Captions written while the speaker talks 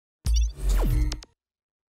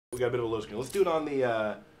got a bit of a low screen. Let's do it on the,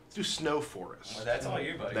 let's do Snow Forest. Well, that's all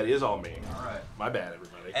you, buddy. That is all me. All right. My bad,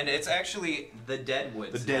 everybody. And it's actually the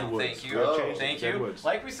Deadwoods. The Deadwoods. Thank you. Oh, Thank you. Deadwoods.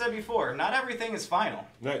 Like we said before, not everything is final.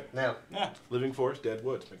 Right. Now, Yeah. Living Forest, Dead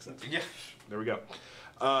Woods. Makes sense. Yeah. There we go.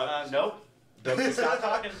 Nope. Don't Stop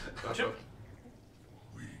talking. Uh-oh.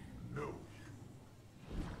 We know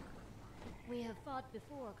you. We have fought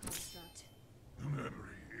before, Kombat. The memory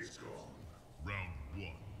is gone. Round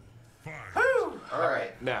one. Fight. all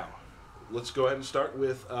right. Now, let's go ahead and start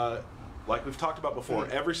with, like we've talked about before,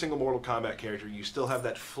 every single Mortal Kombat character, you still have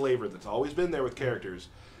that flavor that's always been there with characters,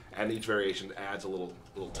 and each variation adds a little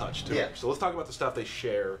touch to it. So let's talk about the stuff they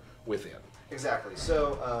share within. Exactly.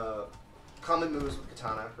 So, common moves with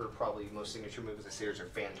Kitana, her probably most signature move as a series are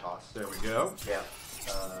fan toss. There we go. Yeah.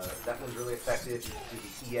 That one's really effective. You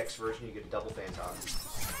do the EX version, you get a double fan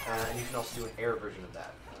toss. And you can also do an air version of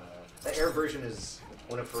that. That air version is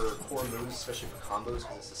one of her core moves, especially for combos,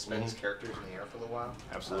 because it suspends characters in the air for a little while.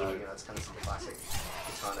 Absolutely. You know, it's kind of some classic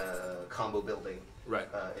Kitana combo building, Right.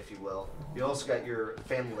 if you will. You also got your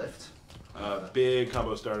fan lift. Big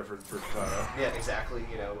combo starter for Kitana. Yeah, exactly.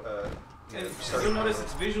 You know, You'll notice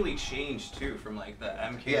it's visually changed too from like the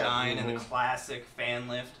MK9 and the classic fan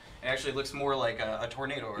lift. It actually looks more like a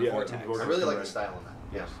tornado or a vortex. I really like the style on that.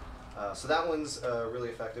 Yes. So that one's really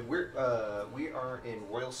effective. We are in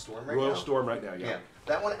Royal Storm right now. Royal Storm right now, yeah.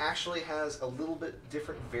 That one actually has a little bit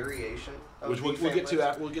different variation. Of Which we'll get to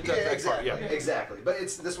that. We'll get to that exactly, part. Yeah. Exactly. But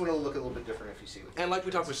this one will look a little bit different if you see it. And like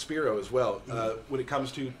we talked with Spiro as well, when it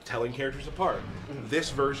comes to telling characters apart, this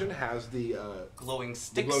version has the glowing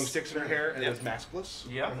sticks. glowing sticks in her hair and it's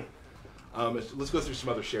maskless. Yeah. Let's go through some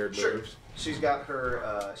other shared moves. She's got her.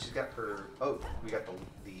 Oh, we got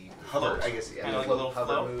the hover. I guess Kinda like a little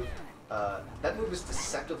hover float. move. That move is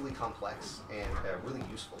deceptively complex and really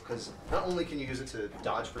useful because not only can you use it to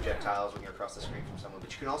dodge projectiles when you're across the screen from someone,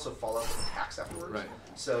 but you can also follow up with attacks afterwards. Right.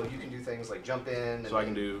 So you can do things like jump in and So I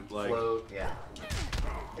can do like float. Yeah.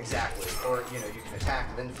 Exactly. Or you can attack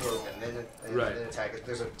and then float and then attack.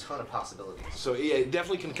 There's a ton of possibilities. So yeah, it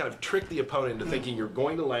definitely can kind of trick the opponent into thinking you're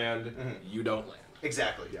going to land, you don't land.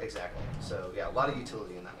 Exactly. Yeah. Exactly. So yeah, a lot of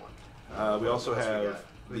utility in that one. We also what else we have got?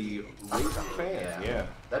 the Wraith Fan. Yeah.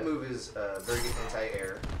 That move is very good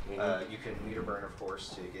anti-air. You can meter burn, of course,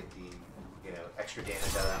 to get the extra damage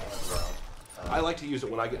out of that one as well. I like to use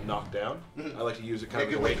it when I get knocked down. I like to use it kind of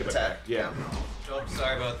as a wake-up attack. Yeah. Oh,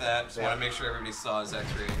 sorry about that. Just want to make sure everybody saw his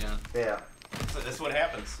X-ray again. Yeah. So this is what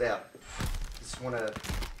happens. Yeah. Just want to.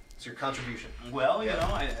 It's your contribution. Well, you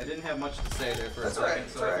know, I didn't have much to say there for a second,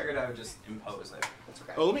 so I figured I would just impose it. That's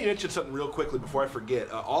okay. Oh, let me mention something real quickly before I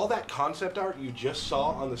forget. All that concept art you just saw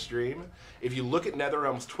on the stream, if you look at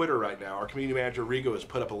Netherrealm's Twitter right now, our community manager Rigo has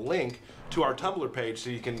put up a link to our Tumblr page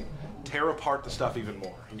so you can tear apart the stuff even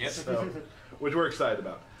more. Yes. So, which we're excited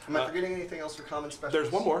about. Am I forgetting anything else for common specials?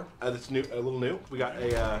 There's one more that's new, a little new. We got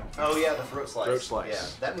a. Oh yeah, the throat slice. Throat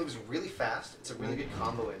slice. Yeah, that move's really fast. It's a really good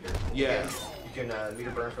combo ender. Yeah. You can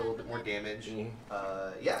meter burn for a little bit more damage.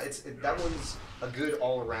 Yeah, that one's a good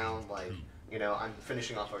all around like. I'm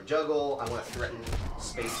finishing off our juggle. I want to threaten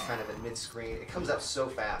space kind of at mid-screen. It comes out so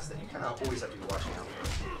fast that you kind of always have to be watching out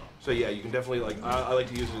for it. So yeah, you can definitely I like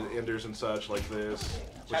to use it in enders and such like this,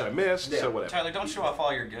 which I missed. So whatever. Tyler, don't show off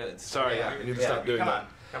all your goods. Sorry, I need to stop doing that.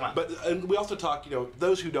 Come on. But and we also talk,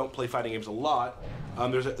 those who don't play fighting games a lot,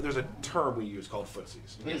 there's a term we use called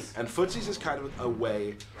footsies. Yes. And footsies is kind of a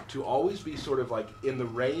way to always be sort of like in the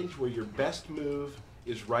range where your best move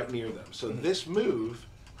is right near them. So this move,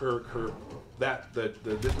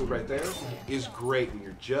 this move right there is great when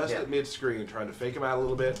you're just at mid-screen trying to fake them out a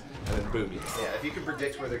little bit and then boom you. Yeah, if you can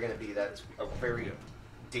predict where they're going to be, that's a very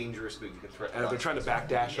dangerous move. You can threaten. And if they're trying to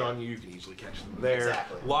backdash on you, you can easily catch them there.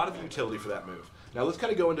 Exactly. A lot of utility for that move. Now let's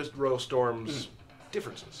kind of go into Royal Storm's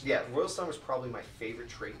differences. Yeah, Royal Storm is probably my favorite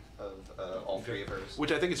trait of all three of hers.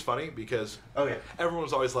 Which I think is funny because Oh, yeah. everyone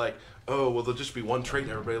was always like, oh, well, there'll just be one trait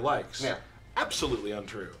everybody likes. Yeah. Absolutely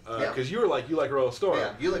untrue. Because you like Royal Storm.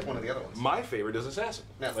 Yeah, you like one of the other ones. My favorite is Assassin.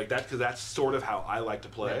 Yeah. Like that's because that's sort of how I like to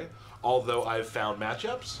play. Yeah. Although I've found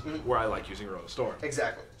matchups where I like using Royal Storm.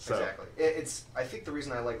 Exactly. So. Exactly. I think the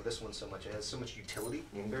reason I like this one so much, it has so much utility.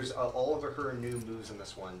 There's all of her new moves in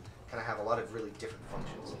this one kind of have a lot of really different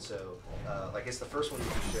functions. And so, I guess the first one we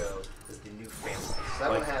can show is the new fan slice. So that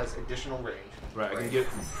one has additional range. Right. I can get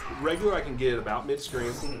regular. I can get about mid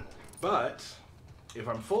screen, but if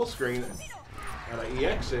I'm full screen and I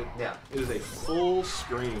EX it, it is a full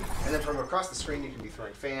screen. And then from across the screen, you can be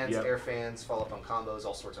throwing fans, air fans, follow up on combos,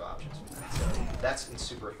 all sorts of options. So that's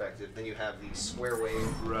super effective. Then you have the square wave.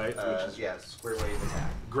 Right. Which is square wave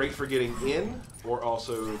attack. great for getting in or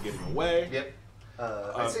also getting away. Yep.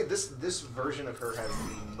 I'd say this version of her has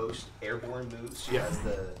the most airborne moves. She has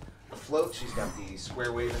the float, she's got the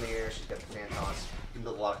square wave in the air, she's got the fan toss. You can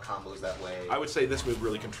build a lot of combos that way. I would say this move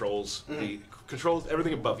really controls controls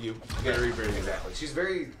everything above you. Very, very exactly. She's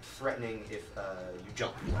very threatening if you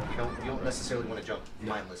jump. You don't necessarily want to jump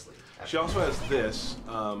mindlessly. She also has this,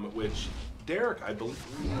 which Derek, I believe,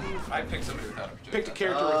 I picked somebody without a projectile. picked a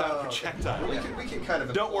character without a projectile. We can kind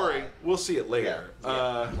of. Don't worry, we'll see it later.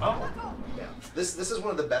 Yeah. This is one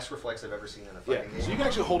of the best reflects I've ever seen in a fighting game. So you can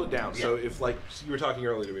actually hold it down. So if, like, you were talking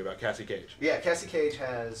earlier to me about Cassie Cage. Yeah, Cassie Cage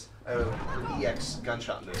has an EX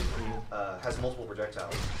gunshot move. Has multiple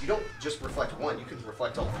projectiles. You don't just reflect one; you can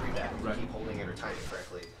reflect all three back if you keep holding it or timing it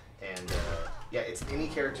correctly. And yeah, it's any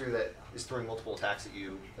character that is throwing multiple attacks at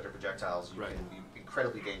you that are projectiles. You can be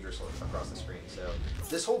incredibly dangerous across the screen. So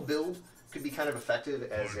this whole build could be kind of effective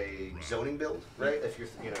as a zoning build, right? If you're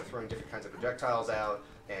throwing different kinds of projectiles out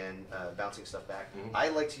and bouncing stuff back. I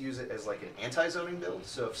like to use it as like an anti-zoning build.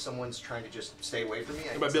 So if someone's trying to just stay away from me,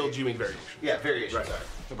 by build, you mean variation? Yeah, variation. Right. Sorry.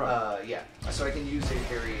 No problem. Yeah. So I can use a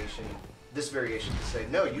variation. This variation to say,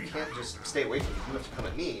 no, you can't just stay away from me. You have to come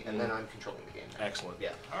at me, and then I'm controlling the game. Excellent.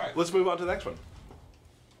 Yeah. All right. Let's move on to the next one.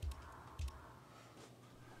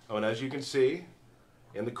 Oh, and as you can see,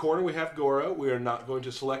 in the corner we have Goro. We are not going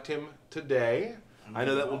to select him today. I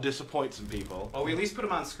know that will disappoint some people. Well, we at least put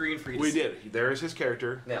him on screen for you to We see. did. There is his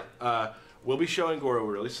character. Yeah. We'll be showing Goro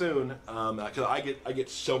really soon because I get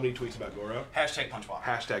so many tweets about Goro. Hashtag punch walk.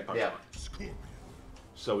 Hashtag punch Yeah. walk.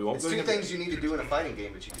 So we won't It's go two into things you need to do in a fighting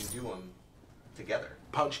game, but you can do them together.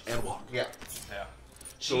 punch and walk. Yeah. Yeah.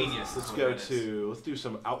 So Genius. let's is go what it is. to let's do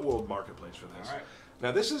some Outworld Marketplace for this. All right.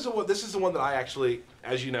 Now this is the one that I actually,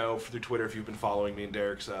 as you know through Twitter, if you've been following me and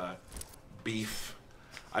Derek's beef,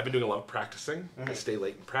 I've been doing a lot of practicing. I stay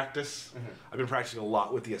late in practice. I've been practicing a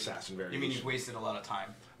lot with the assassin variation. You mean you've wasted a lot of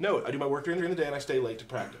time? No, I do my work during the day and I stay late to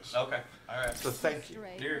practice. Okay. All right. So thank you.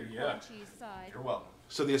 Here, yeah. You're welcome.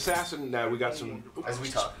 So the assassin, now we got some. As we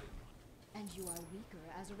talk. And you are weaker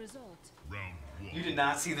as a result. Round one. You did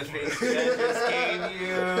not see the face that just gave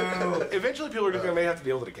you. Eventually, people are just gonna may have to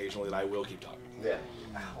deal with it occasionally, and I will keep talking. Yeah.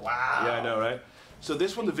 Wow. Yeah, I know, right? So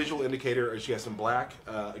this one, the visual indicator, is she has some black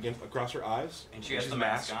across her eyes, And she has she's the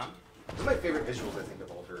mask on. One of my favorite visuals, I think,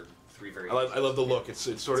 of all her three I variations. love the look. It's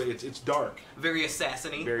sort of it's dark, Very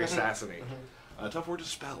assassin-y. very assassiny. Tough word to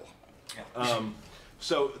spell. Yeah.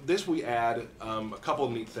 So this we add a couple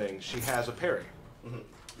of neat things. She has a parry,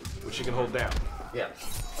 which she can hold down. Yeah.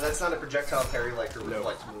 And that's not a projectile parry like her No.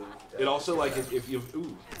 reflect move. It also like if you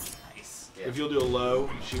Nice. Yeah. if you'll do a low,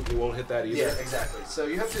 you won't hit that either. Yeah, exactly. So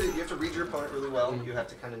you have to read your opponent really well. You have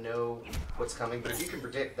to kind of know what's coming. But if you can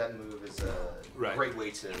predict, that move is a Right. great way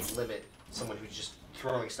to limit someone who's just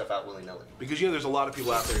throwing stuff out willy-nilly. Because there's a lot of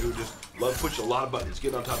people out there who just love pushing a lot of buttons,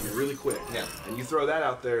 getting on top of you really quick. Yeah. And you throw that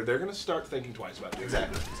out there, they're gonna start thinking twice about doing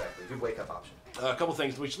Exactly. Good wake-up option. A couple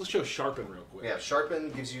things. Let's show Sharpen real quick. Yeah, Sharpen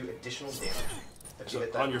gives you additional damage. If you So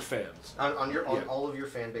hit that. on your fans. On Yeah. all of your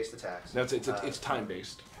fan-based attacks. Now it's time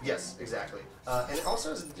based. Yes, exactly. And it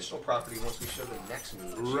also has an additional property once we show the next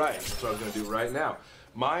move. Right. That's what I was gonna do right now.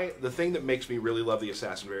 The thing that makes me really love the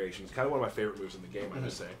assassin variation is kind of one of my favorite moves in the game, I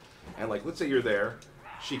must say. And like, let's say you're there,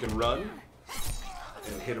 she can run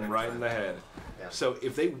and hit him right in the head. Yeah. So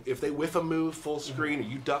if they whiff a move full screen or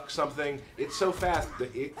you duck something, it's so fast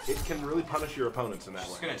that it can really punish your opponents in that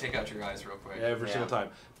Just way. gonna take out your eyes real quick. Every single time.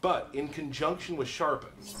 But in conjunction with Sharpen,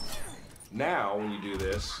 now when you do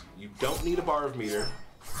this, you don't need a bar of meter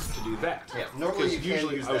to do that. Yeah, normally Because you can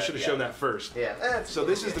usually use I that, should have yeah. shown that first. Yeah. So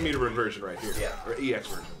this is the meter burn version right here, Yeah. or EX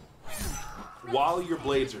version. While your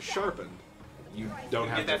blades are sharpened, you don't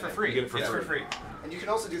have Get that to. for free. You get it for free. And you can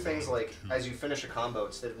also do things like, as you finish a combo,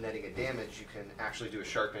 instead of netting a damage, you can actually do a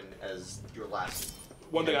Sharpen as your last.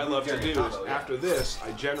 One thing I love to do combo, is yeah. after this,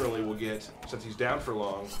 I generally will get, since he's down for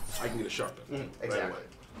long, I can get a Sharpen. Right exactly. away.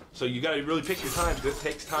 So you got to really pick your times because it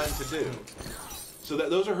takes time to do. So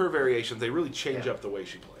those are her variations. They really change up the way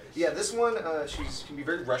she plays. Yeah, this one, she can be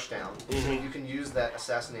very rushed down. So you can use that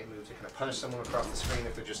Assassinate move to kind of punish someone across the screen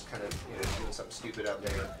if they're just kind of doing something stupid out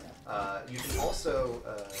there. You can also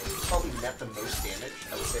probably net the most damage,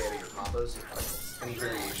 I would say, out of your combos, any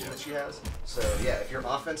variation that she has. So yeah, if you're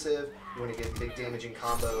offensive, you want to get big damaging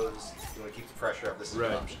combos, you want to keep the pressure up, this is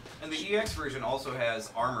an option. And the EX version also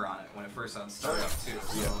has armor on it when it first starts up too.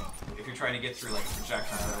 So if you're trying to get through like a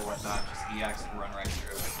projectile or whatnot, just EX and run right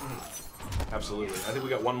through it. Absolutely. I think we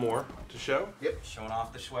got one more to show. Yep. Showing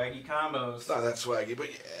off the swaggy combos. It's not that swaggy, but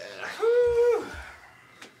yeah.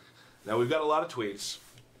 Now we've got a lot of tweets.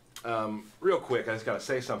 Real quick, I just got to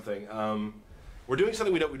say something. We're doing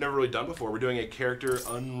something we've never really done before. We're doing a character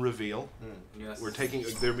unreveal. Yes. We're going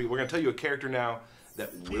to tell you a character now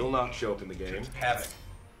that will not show up in the game. Havoc.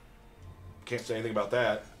 Can't say anything about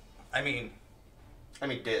that. I mean,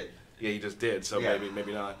 did. Yeah, he just did, so Yeah.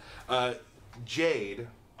 maybe not. Jade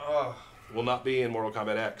will not be in Mortal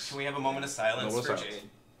Kombat X. Can we have a moment of silence for Silence. Jade?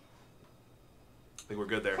 I think we're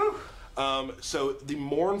good there. So the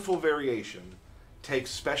mournful variation takes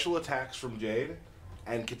special attacks from Jade,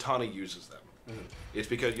 and Kitana uses them. It's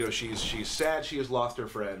because she's sad she has lost her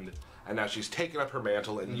friend, and now she's taken up her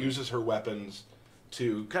mantle and uses her weapons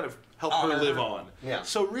to kind of help her live on. Yeah.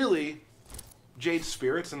 So really, Jade's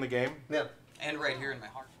spirit's in the game. Yeah. And right here in my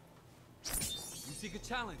heart. You seek a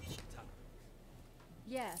challenge, Kitana.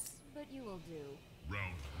 Yes, but you will do.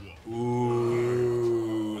 Round 1.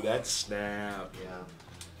 Ooh, that snap. Yeah.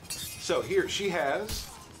 So here she has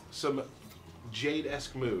some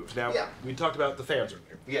Jade-esque moves. Now Yeah. we talked about the fans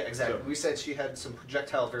earlier. Yeah, exactly. So- We said she had some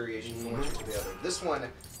projectile variation from one to the other. This one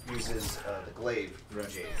uses the glaive from Right.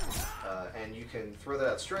 Jade. And you can throw that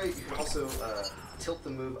out straight. You can also tilt the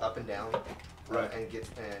move up and down. Right. And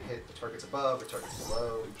hit the targets above or targets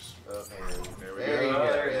below. Oops. And There we you go.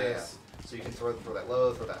 go. There it Yeah, is. yeah. So you can throw that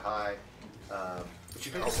low, throw that high. But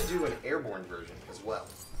you can also do an airborne version as well.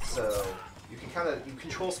 So you can you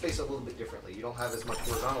control space a little bit differently. You don't have as much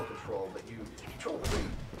horizontal control, but you control a pretty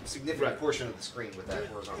significant Right. portion of the screen with that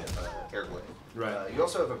horizontal air glaive. Right. You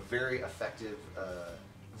also have a very effective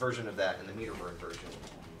version of that in the meter burn version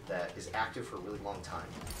that is active for a really long time.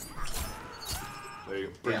 There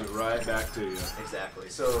you brings Yeah. it right back to you. Exactly.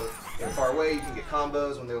 So far away, you can get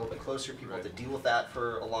combos. When they're a little bit closer, people have to deal with that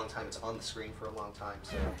for a long time. It's on the screen for a long time.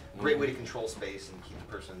 So great way to control space and keep the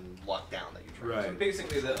person locked down that you're trying Right.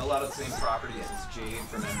 Basically, a lot of the same properties as Jade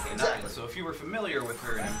from MK9. Exactly. So if you were familiar with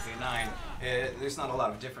her in MK9, there's not a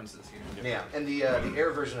lot of differences here. to. Yeah, and the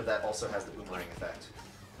air version of that also has the boomerang effect,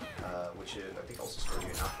 which I think also scores you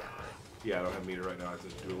a knockdown, right? Yeah, I don't have meter right now. I have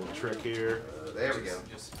to do a little trick here. There we go.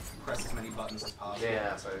 Just press as many buttons as possible.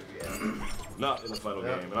 Yeah, so yeah. Not in the final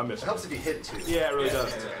Yeah. game, and I'm It missing. helps if you hit it too. Yeah, it really Yeah,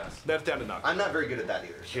 does. yeah, yeah. That's down to knock. I'm not very good at that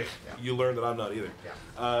either. Yeah. You learned that I'm not either.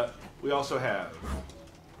 Yeah. We also have.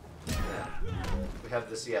 Yeah. We have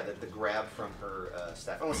this, the grab from her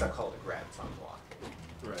staff. I almost not call it a grab, it's not a block.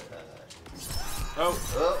 Right.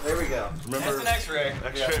 Oh, there we go. Remember That's an X-ray.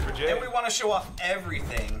 X-ray for Jade. And we want to show off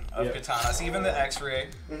everything of Yeah. Kitana's, even the X-ray.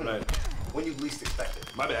 Right. When you least expect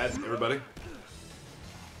it. My bad, everybody.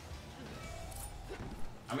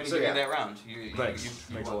 I'm going to So, give yeah. you that round. You, Thanks. You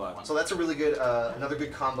Thanks a won lot. that one. So that's a really good, another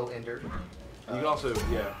good combo ender. You can also,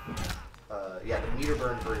 yeah. The meter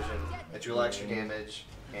burn version that deals extra damage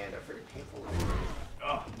and a very painful.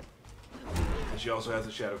 And she also has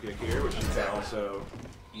the shadow kick here, which can Exactly. also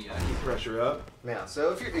Yeah. keep pressure up. Yeah.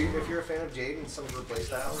 So if you're a fan of Jade and some of her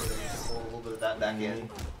playstyles, then you can pull a little bit of that back in.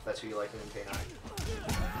 If that's who you like in MK9.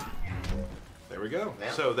 There we go.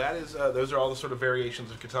 Yeah. So that is, those are all the sort of variations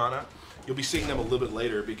of Kitana. You'll be seeing them a little bit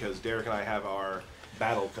later because Derek and I have our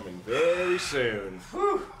battle coming very soon.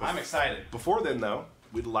 Whew, I'm excited. Before then, though,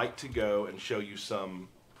 we'd like to go and show you some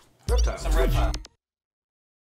reptiles. Some reptile.